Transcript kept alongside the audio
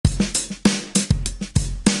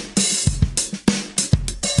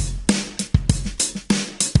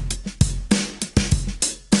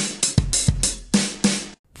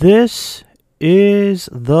This is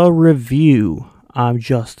The Review. I'm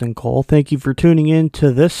Justin Cole. Thank you for tuning in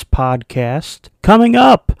to this podcast. Coming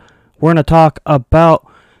up, we're going to talk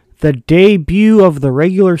about the debut of the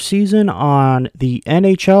regular season on the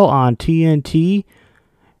NHL on TNT.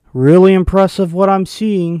 Really impressive what I'm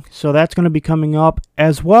seeing, so that's going to be coming up,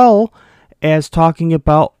 as well as talking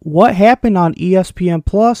about what happened on ESPN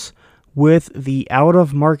Plus with the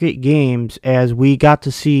out-of-market games, as we got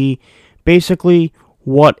to see basically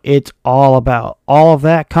what it's all about. All of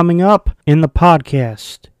that coming up in the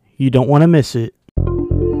podcast. You don't want to miss it.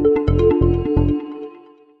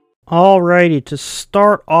 Alrighty, to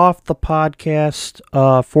start off the podcast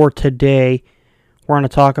for today, we're going to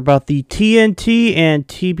talk about the TNT and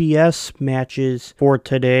TBS matches for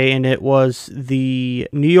today, and it was the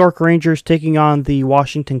New York Rangers taking on the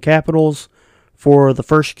Washington Capitals for the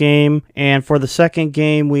first game, and for the second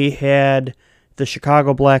game we had the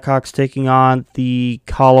Chicago Blackhawks taking on the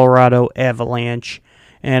Colorado Avalanche.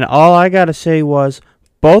 And all I got to say was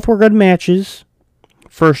both were good matches,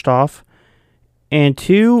 first off. And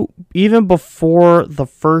two, even before the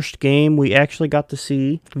first game, we actually got to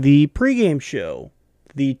see the pregame show.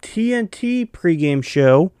 The TNT pregame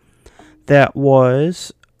show that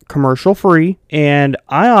was commercial free. And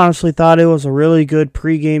I honestly thought it was a really good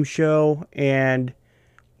pregame show. And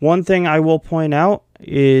one thing I will point out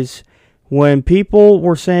is when people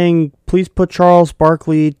were saying, please put Charles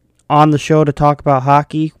Barkley on the show to talk about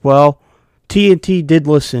hockey, well, TNT did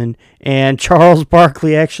listen, and Charles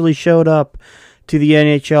Barkley actually showed up to the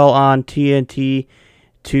NHL on TNT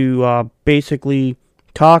to basically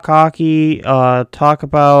talk hockey, talk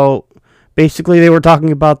about, basically they were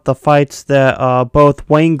talking about the fights that both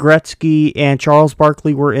Wayne Gretzky and Charles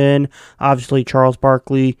Barkley were in. Obviously, Charles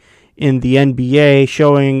Barkley in the NBA,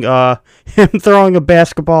 showing him throwing a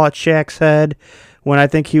basketball at Shaq's head when I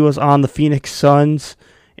think he was on the Phoenix Suns,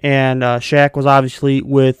 and Shaq was obviously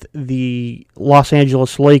with the Los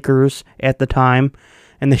Angeles Lakers at the time,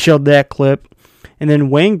 and they showed that clip. And then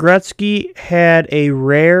Wayne Gretzky had a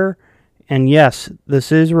rare, and yes,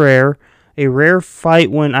 this is rare, a rare fight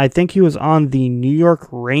when I think he was on the New York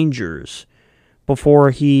Rangers before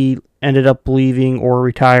he ended up leaving or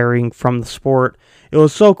retiring from the sport. It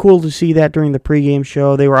was so cool to see that during the pregame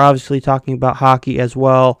show. They were obviously talking about hockey as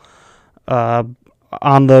well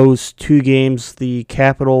on those two games, the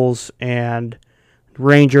Capitals and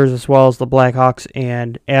Rangers, as well as the Blackhawks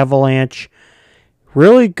and Avalanche.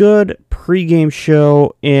 Really good pregame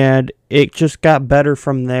show, and it just got better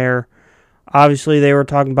from there. Obviously, they were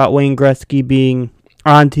talking about Wayne Gretzky being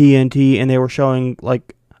on TNT, and they were showing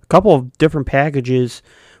like a couple of different packages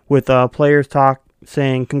with players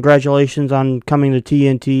saying congratulations on coming to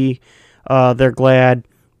TNT. They're glad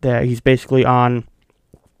that he's basically on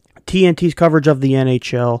TNT's coverage of the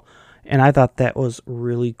NHL, and I thought that was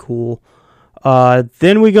really cool.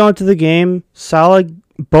 Then we go into the game. Solid,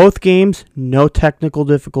 both games, no technical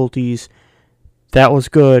difficulties. That was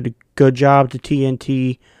good. Good job to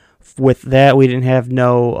TNT with that. We didn't have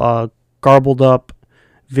no garbled up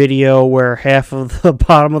video where half of the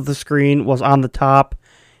bottom of the screen was on the top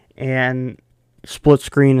and split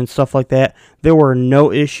screen and stuff like that. There were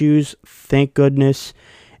no issues, thank goodness.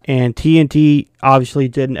 And TNT obviously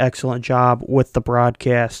did an excellent job with the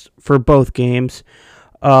broadcast for both games.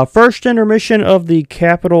 First intermission of the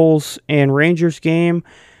Capitals and Rangers game,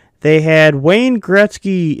 they had Wayne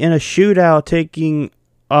Gretzky in a shootout taking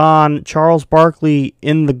on Charles Barkley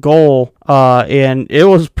in the goal, and it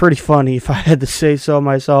was pretty funny, if I had to say so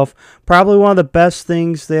myself. Probably one of the best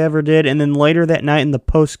things they ever did. And then later that night in the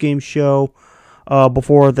post-game show,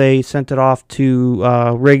 before they sent it off to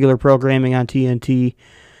regular programming on TNT,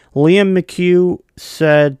 Liam McHugh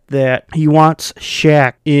said that he wants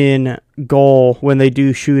Shaq in goal when they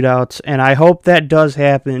do shootouts, and I hope that does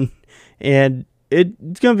happen. And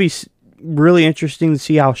it's going to be really interesting to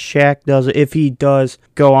see how Shaq does it, if he does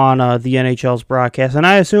go on the NHL's broadcast. And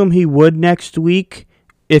I assume he would next week,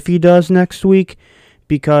 if he does next week,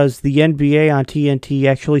 because the NBA on TNT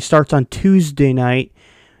actually starts on Tuesday night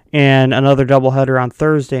and another doubleheader on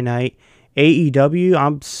Thursday night. AEW,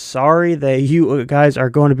 I'm sorry that you guys are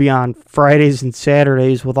going to be on Fridays and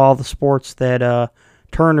Saturdays with all the sports that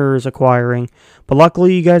Turner is acquiring. But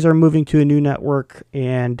luckily, you guys are moving to a new network,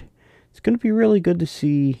 and it's going to be really good to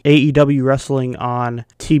see AEW wrestling on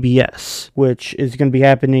TBS, which is going to be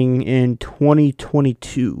happening in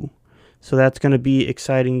 2022. So that's going to be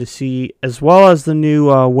exciting to see, as well as the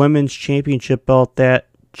new Women's Championship belt that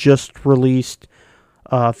just released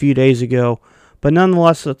a few days ago. But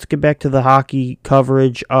nonetheless, let's get back to the hockey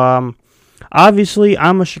coverage. Obviously,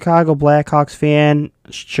 I'm a Chicago Blackhawks fan,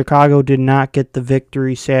 Chicago did not get the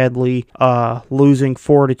victory, sadly, losing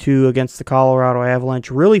 4-2 against the Colorado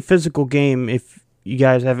Avalanche. Really physical game if you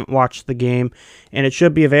guys haven't watched the game, and it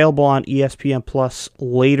should be available on ESPN Plus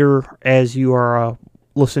later as you are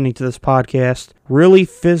listening to this podcast. Really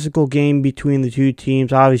physical game between the two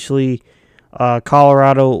teams. Obviously,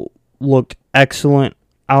 Colorado looked excellent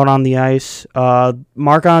out on the ice.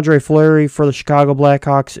 Marc-Andre Fleury for the Chicago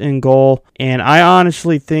Blackhawks in goal. And I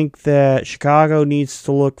honestly think that Chicago needs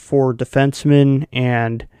to look for defensemen,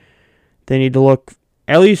 and they need to look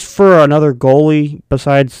at least for another goalie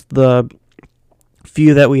besides the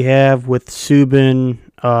few that we have with Subban,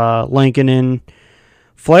 Lankinen.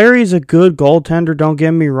 Fleury's a good goaltender, don't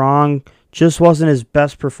get me wrong. Just wasn't his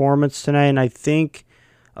best performance tonight, and I think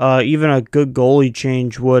even a good goalie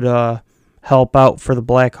change would help out for the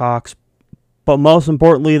Blackhawks. But most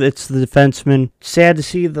importantly, it's the defenseman. Sad to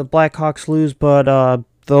see the Blackhawks lose, but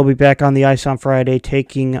they'll be back on the ice on Friday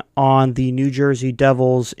taking on the New Jersey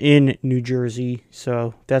Devils in New Jersey.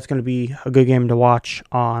 So that's going to be a good game to watch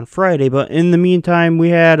on Friday. But in the meantime, we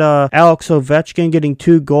had Alex Ovechkin getting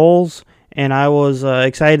 2 goals. And I was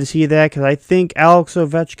excited to see that because I think Alex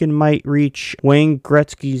Ovechkin might reach Wayne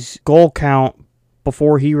Gretzky's goal count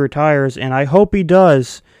before he retires. And I hope he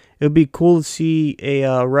does. It would be cool to see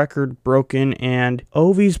a record broken, and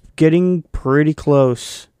Ovi's getting pretty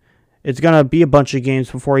close. It's gonna be a bunch of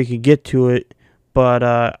games before he can get to it, but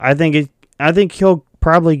I think he'll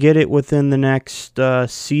probably get it within the next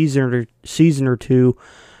season or two.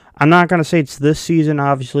 I'm not gonna say it's this season,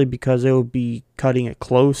 obviously, because it would be cutting it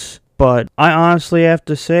close. But I honestly have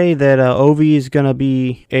to say that Ovi is gonna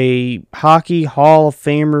be a hockey Hall of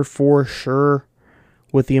Famer for sure,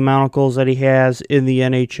 with the amount of goals that he has in the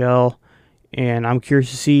NHL, and I'm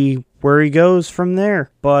curious to see where he goes from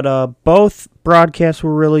there. But both broadcasts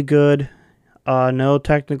were really good, no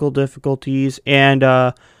technical difficulties, and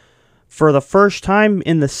for the first time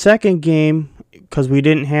in the second game, because we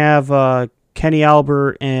didn't have Kenny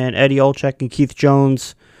Albert and Eddie Olczyk and Keith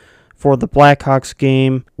Jones for the Blackhawks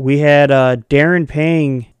game, we had Darren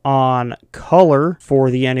Pang on color for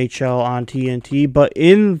the NHL on TNT, but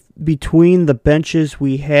in between the benches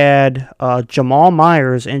we had Jamal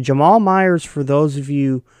Myers, and Jamal Myers, for those of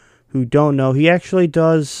you who don't know, he actually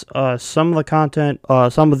does some of the content,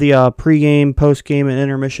 some of the pregame, postgame, and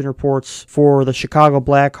intermission reports for the Chicago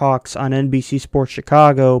Blackhawks on NBC Sports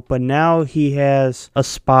Chicago, but now he has a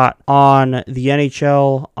spot on the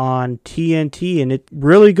NHL on TNT, and it's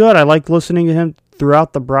really good. I like listening to him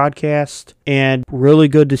throughout the broadcast, and really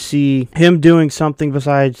good to see him doing something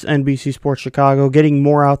besides NBC Sports Chicago, getting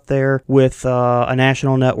more out there with a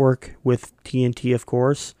national network with TNT, of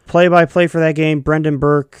course. Play-by-play for that game, Brendan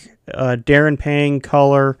Burke, Darren Pang,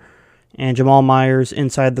 color, and Jamal Myers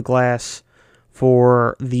inside the glass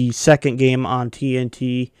for the second game on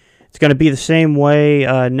TNT. It's going to be the same way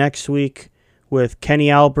next week with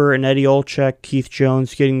Kenny Albert and Eddie Olczyk, Keith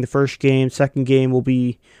Jones getting the first game. Second game will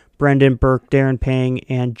be Brendan Burke, Darren Pang,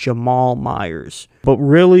 and Jamal Myers. But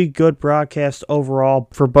really good broadcast overall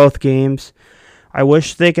for both games. I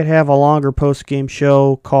wish they could have a longer post-game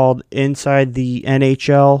show called Inside the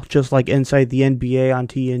NHL, just like Inside the NBA on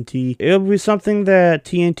TNT. It would be something that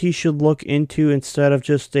TNT should look into instead of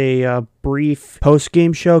just a brief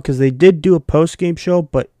post-game show, because they did do a post-game show,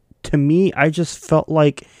 but to me, I just felt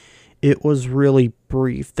like it was really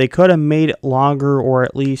brief. They could have made it longer, or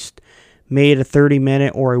at least made a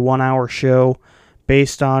 30-minute or a 1-hour show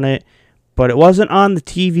based on it, but it wasn't on the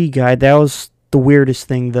TV guide. That was the weirdest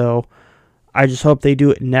thing, though. I just hope they do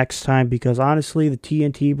it next time, because honestly, the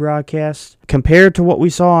TNT broadcast, compared to what we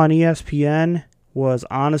saw on ESPN, was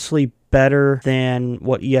honestly better than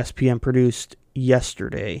what ESPN produced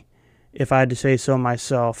yesterday, if I had to say so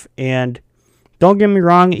myself. And don't get me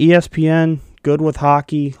wrong, ESPN, good with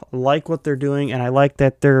hockey, I like what they're doing, and I like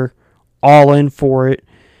that they're all in for it.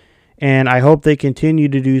 And I hope they continue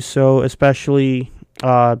to do so, especially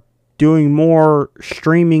doing more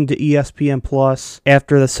streaming to ESPN Plus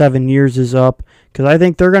after the 7 years is up, because I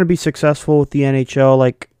think they're going to be successful with the NHL,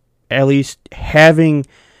 like at least having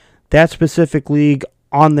that specific league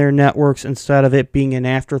on their networks instead of it being an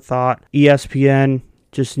afterthought. ESPN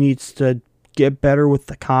just needs to get better with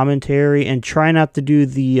the commentary and try not to do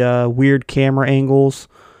the weird camera angles.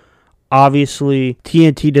 Obviously,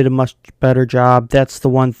 TNT did a much better job. That's the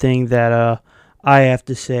one thing that I have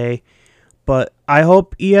to say. But I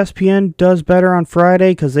hope ESPN does better on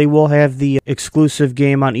Friday, because they will have the exclusive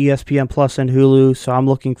game on ESPN Plus and Hulu. So I'm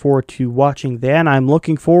looking forward to watching that. And I'm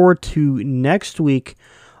looking forward to next week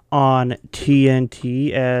on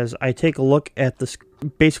TNT as I take a look at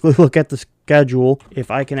the schedule,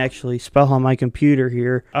 if I can actually spell on my computer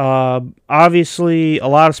here. Obviously, a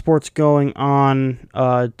lot of sports going on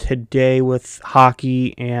today with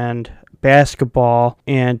hockey and basketball,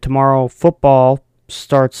 and tomorrow football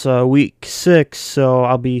starts week 6, so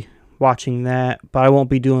I'll be watching that, but I won't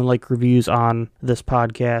be doing like reviews on this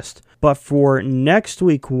podcast. But for next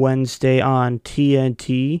week, Wednesday on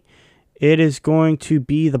TNT, it is going to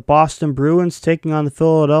be the Boston Bruins taking on the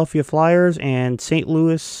Philadelphia Flyers and St.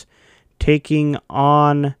 Louis taking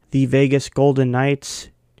on the Vegas Golden Knights.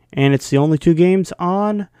 And it's the only 2 games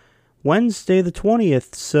on Wednesday the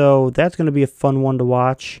 20th, so that's going to be a fun one to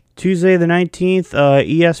watch. Tuesday the 19th,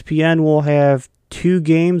 ESPN will have 2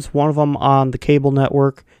 games, one of them on the cable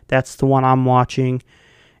network. That's the one I'm watching.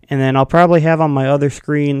 And then I'll probably have on my other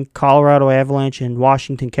screen Colorado Avalanche and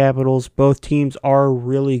Washington Capitals. Both teams are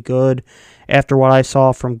really good after what I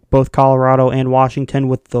saw from both Colorado and Washington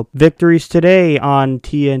with the victories today on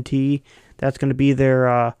TNT. That's going to be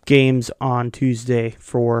their games on Tuesday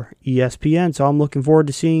for ESPN. So I'm looking forward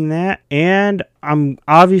to seeing that. And I'm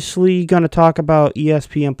obviously going to talk about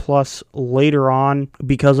ESPN Plus later on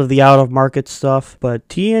because of the out-of-market stuff. But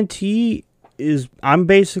TNT I'm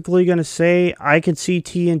basically going to say I can see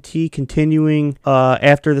TNT continuing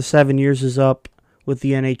after the 7 years is up with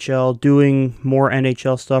the NHL, doing more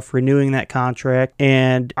NHL stuff, renewing that contract.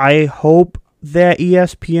 And I hope that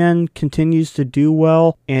ESPN continues to do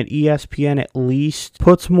well and ESPN at least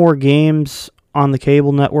puts more games on the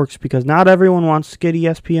cable networks because not everyone wants to get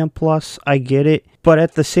ESPN Plus. I get it. But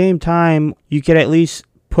at the same time, you could at least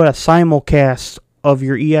put a simulcast of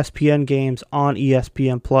your ESPN games on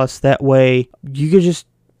ESPN Plus. That way, you could just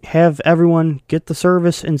have everyone get the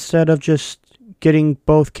service instead of just getting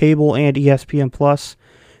both cable and ESPN Plus,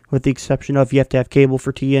 with the exception of you have to have cable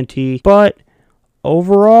for TNT. But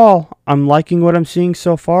overall, I'm liking what I'm seeing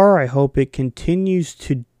so far. I hope it continues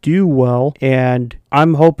to do well, and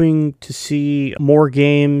I'm hoping to see more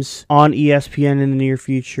games on ESPN in the near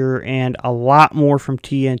future and a lot more from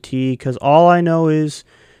TNT, because all I know is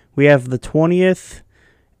we have the 20th,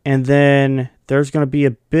 and then there's going to be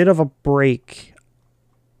a bit of a break,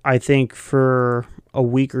 I think, for a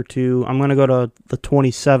week or two. I'm going to go to the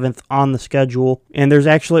 27th on the schedule, and there's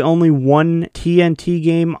actually only one TNT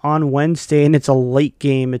game on Wednesday, and it's a late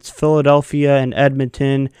game. It's Philadelphia and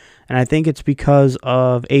Edmonton, and I think it's because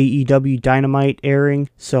of AEW Dynamite airing.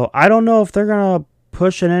 So I don't know if they're going to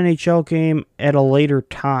push an NHL game at a later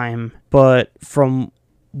time, but from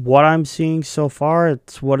what I'm seeing so far,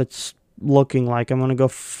 it's what it's looking like. I'm going to go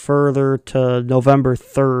further to November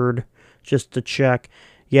 3rd just to check.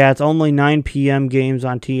 Yeah, it's only 9 p.m. games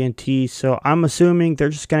on TNT, so I'm assuming they're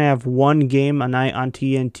just going to have one game a night on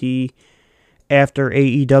TNT after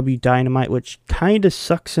AEW Dynamite, which kind of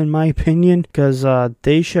sucks in my opinion, because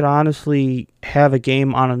they should honestly have a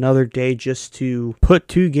game on another day just to put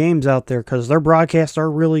 2 games out there, because their broadcasts are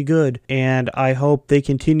really good, and I hope they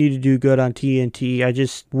continue to do good on TNT. I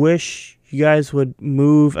just wish you guys would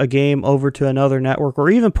move a game over to another network, or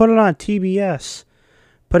even put it on TBS.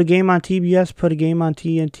 Put a game on TBS, put a game on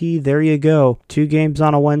TNT, there you go. 2 games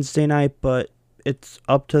on a Wednesday night, but it's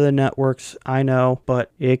up to the networks, I know. But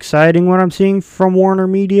exciting what I'm seeing from Warner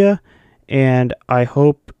Media, and I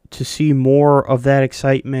hope to see more of that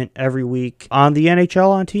excitement every week on the NHL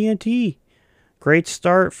on TNT. Great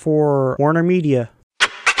start for Warner Media.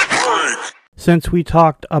 Since we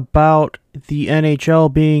talked about the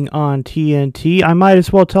NHL being on TNT, I might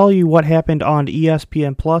as well tell you what happened on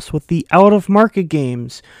ESPN Plus with the out-of-market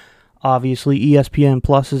games. Obviously, ESPN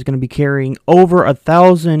Plus is going to be carrying over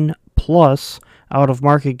 1,000 plus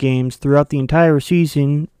out-of-market games throughout the entire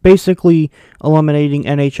season, basically eliminating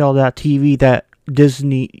NHL.TV that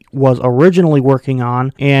Disney was originally working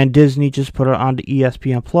on, and Disney just put it onto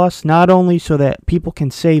ESPN Plus, not only so that people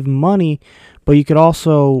can save money, but you could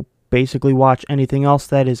also basically watch anything else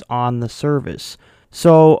that is on the service.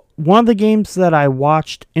 So one of the games that I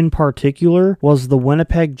watched in particular was the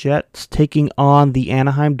Winnipeg Jets taking on the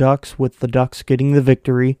Anaheim Ducks, with the Ducks getting the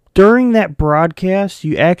victory. During that broadcast,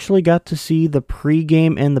 you actually got to see the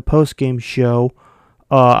pregame and the postgame show.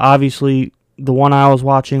 Obviously, the one I was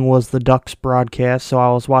watching was the Ducks broadcast, so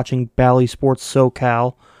I was watching Bally Sports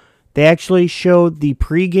SoCal. They actually showed the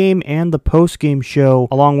pregame and the postgame show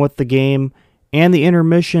along with the game and the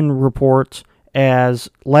intermission reports, as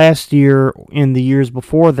last year and the years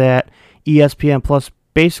before that, ESPN Plus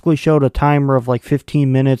basically showed a timer of like 15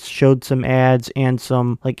 minutes, showed some ads and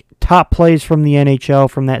some like top plays from the NHL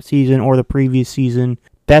from that season or the previous season.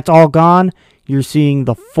 That's all gone. You're seeing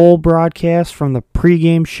the full broadcast from the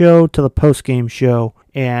pregame show to the postgame show,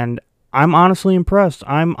 and I'm honestly impressed.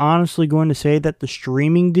 I'm honestly going to say that the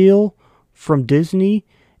streaming deal from Disney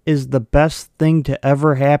is the best thing to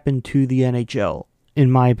ever happen to the NHL,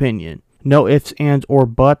 in my opinion. No ifs, ands, or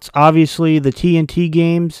buts. Obviously, the TNT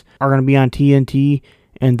games are going to be on TNT,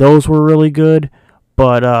 and those were really good.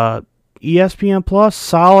 But ESPN Plus,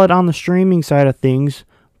 solid on the streaming side of things.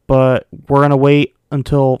 But we're going to wait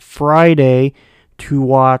until Friday to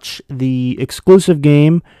watch the exclusive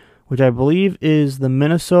game, which I believe is the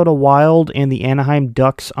Minnesota Wild and the Anaheim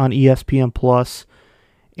Ducks on ESPN Plus.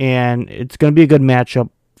 And it's going to be a good matchup,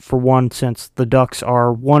 for one, since the Ducks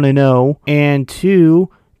are 1-0, and two,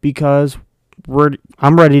 because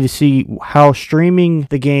I'm ready to see how streaming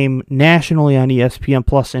the game nationally on ESPN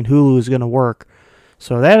Plus and Hulu is going to work.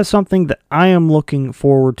 So that is something that I am looking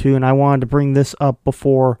forward to, and I wanted to bring this up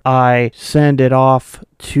before I send it off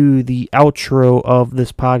to the outro of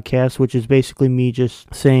this podcast, which is basically me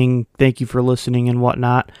just saying thank you for listening and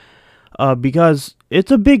whatnot, because it's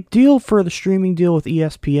a big deal for the streaming deal with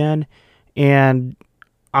ESPN, and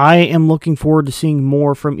I am looking forward to seeing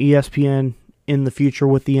more from ESPN in the future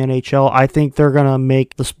with the NHL. I think they're going to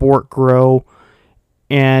make the sport grow,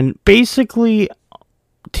 and basically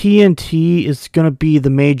TNT is going to be the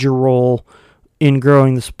major role in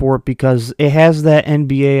growing the sport because it has that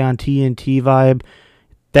NBA on TNT vibe.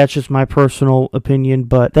 That's just my personal opinion,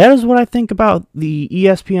 but that is what I think about the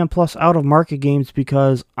ESPN Plus out-of-market games,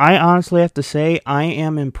 because I honestly have to say I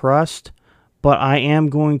am impressed, but I am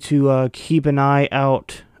going to keep an eye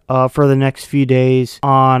out for the next few days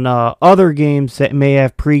on other games that may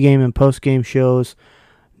have pregame and postgame shows.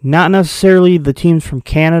 Not necessarily the teams from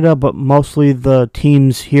Canada, but mostly the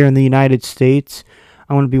teams here in the United States.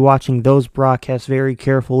 I'm going to be watching those broadcasts very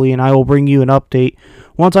carefully, and I will bring you an update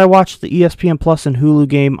once I watch the ESPN Plus and Hulu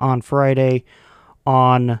game on Friday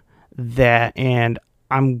on that. And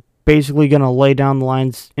I'm basically going to lay down the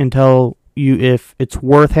lines and tell you if it's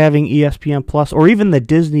worth having ESPN Plus, or even the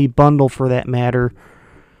Disney bundle for that matter,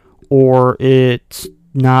 or it's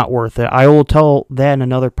not worth it. I will tell that in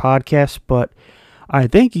another podcast, but I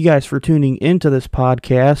thank you guys for tuning into this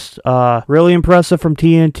podcast. Really impressive from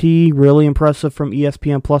TNT, really impressive from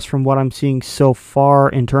ESPN Plus from what I'm seeing so far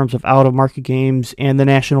in terms of out-of-market games and the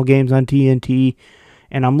national games on TNT.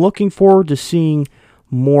 And I'm looking forward to seeing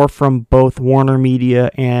more from both Warner Media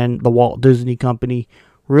and the Walt Disney Company.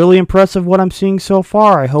 Really impressive what I'm seeing so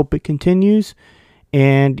far. I hope it continues.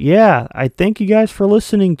 And yeah, I thank you guys for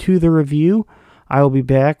listening to the review. I will be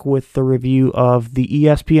back with the review of the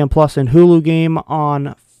ESPN Plus and Hulu game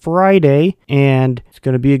on Friday, and it's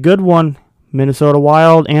going to be a good one. Minnesota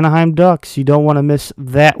Wild, Anaheim Ducks. You don't want to miss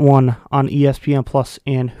that one on ESPN Plus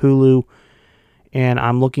and Hulu, and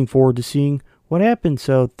I'm looking forward to seeing what happens.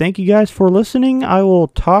 So thank you guys for listening. I will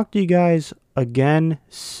talk to you guys again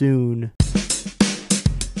soon.